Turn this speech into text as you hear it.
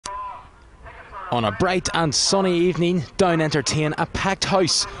On a bright and sunny evening, Down entertain a packed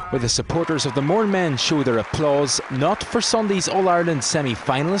house where the supporters of the Mourne men show their applause not for Sunday's All-Ireland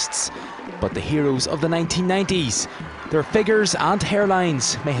semi-finalists, but the heroes of the 1990s. Their figures and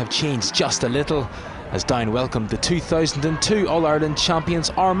hairlines may have changed just a little as Down welcomed the 2002 All-Ireland champions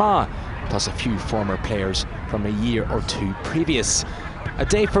Armagh, plus a few former players from a year or two previous. A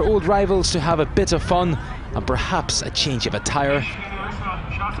day for old rivals to have a bit of fun and perhaps a change of attire.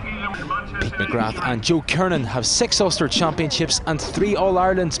 Pete McGrath and Joe Kernan have 6 Ulster Championships and 3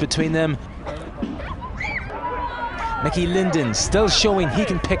 All-Irelands between them. Mickey Linden still showing he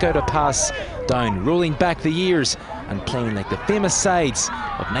can pick out a pass, Down rolling back the years and playing like the famous sides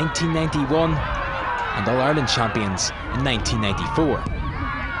of 1991 and All-Ireland champions in 1994.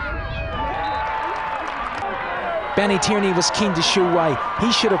 Benny Tierney was keen to show why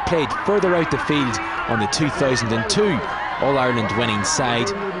he should have played further out the field on the 2002 All-Ireland winning side,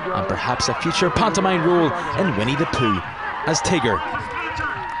 and perhaps a future pantomime role in Winnie the Pooh as Tigger.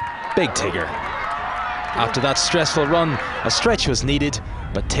 Big Tigger. After that stressful run, a stretch was needed,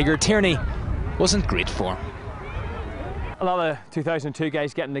 but Tigger Tierney wasn't great form. A lot of 2002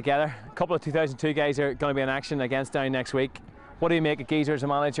 guys getting together. A couple of 2002 guys are going to be in action against Down next week. What do you make of Geezer as a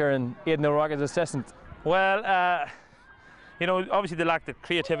manager and Aidan O'Rourke as assistant? Well, you know, obviously they lack the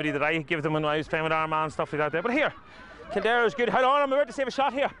creativity that I give them when I was playing with Armagh and stuff like that there. But here, Kildare is good. Hold on, I'm about to save a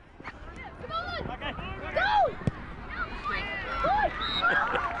shot here. Okay.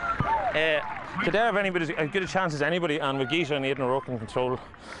 Kildare have anybody as good a chance as anybody, and with Geezer and Aidan O'Rourke in control,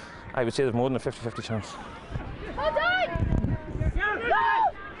 I would say there's more than a 50-50 chance.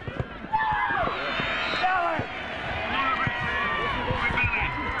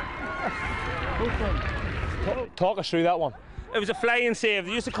 Talk us through that one. It was a flying save.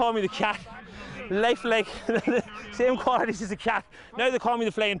 They used to call me the cat. Life like same qualities as a cat. Now they call me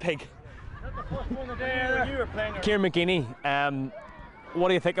the flying pig. Kieran McGuinney, what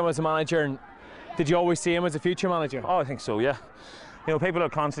do you think of him as a manager, and did you always see him as a future manager? Oh, I think so, yeah. You know, people are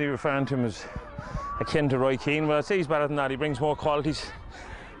constantly referring to him as akin to Roy Keane, but I'd say he's better than that. He brings more qualities.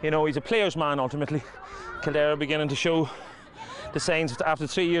 You know, he's a player's man ultimately. Kildare are beginning to show the signs after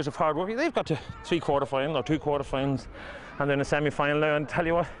 3 years of hard work. They've got to 3 quarter-finals or 2 quarter-finals and then a semi-final now, and tell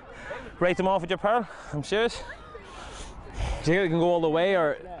you what, rate them off with your pearl, I'm serious. Do you think they can go all the way,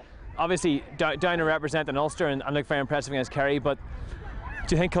 or obviously Down are representing Ulster and look very impressive against Kerry, but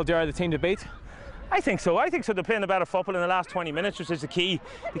do you think Kildare are the team to beat? I think so. I think so. They're playing a better football in the last 20 minutes, which is the key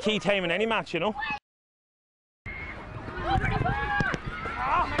time in any match, you know.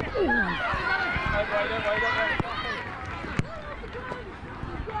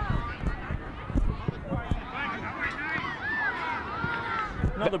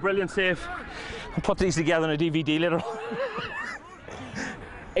 Another brilliant save. I'll put these together on a DVD later on.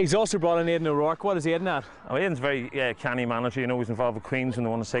 He's also brought in Aidan O'Rourke. What is Aidan at? Oh, Aidan's a very canny manager. You know, he's involved with Queens when they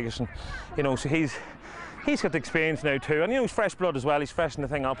won the Sigerson. You know, so he's got the experience now too, and you know, he's fresh blood as well. He's freshening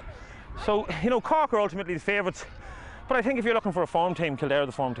the thing up. So you know, Cork are ultimately the favourites, but I think if you're looking for a form team, Kildare are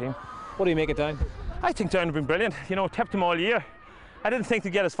the form team. What do you make it Down? I think Down have been brilliant. You know, tipped them all year. I didn't think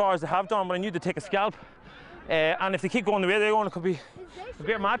they'd get as far as they have done, but I knew they'd take a scalp. And if they keep going the way they're going, it could be a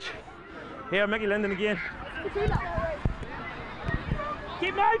great match. Here, Mickey Linden again.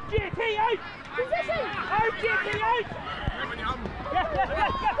 Keep out, JT, out! Position! Out, JT, out! Yeah.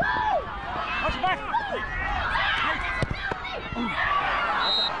 Watch back!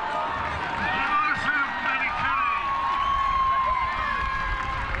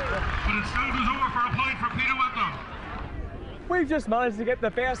 But it still goes over for a point for Peter Whitlam. We've just managed to get the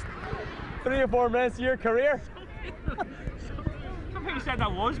best 3 or 4 minutes of your career. Some people said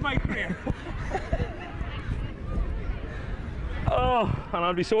that was my career. Oh, and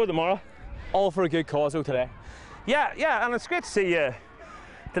I'll be sore tomorrow. All for a good cause though today. Yeah, and it's great to see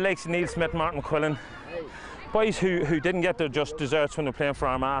the likes of Neil Smith, Martin McQuillan, boys who didn't get their just desserts when they were playing for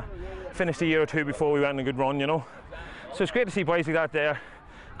Armagh, finished a year or 2 before we went on a good run, you know. So it's great to see boys like that there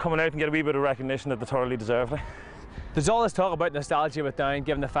coming out and get a wee bit of recognition that they thoroughly deserve. There's all this talk about nostalgia with Down,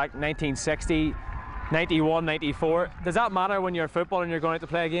 given the fact 1960, 91, 94. Does that matter when you're in football and you're going out to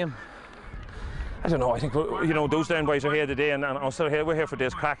play a game? I don't know. I think, you know, those Down boys are here today, and also here we're here for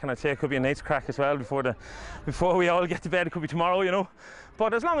day's crack, and I'd say it could be a night's crack as well before we all get to bed. It could be tomorrow, you know.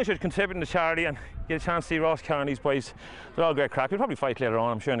 But as long as you're contributing to charity and get a chance to see Ross Carr and these boys, they're all great crack. We'll probably fight later on,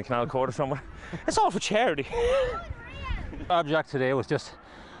 I'm sure, in the Canal Court or somewhere. It's all for charity. Object today was just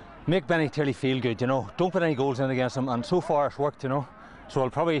make Benny Tierney feel good, you know. Don't put any goals in against him, and so far it's worked, you know. So I'll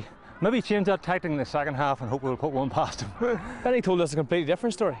probably maybe change that tactic in the second half and hope we'll put one past him. Benny told us a completely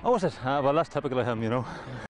different story. Oh, is it? Well, that's typical of him, you know.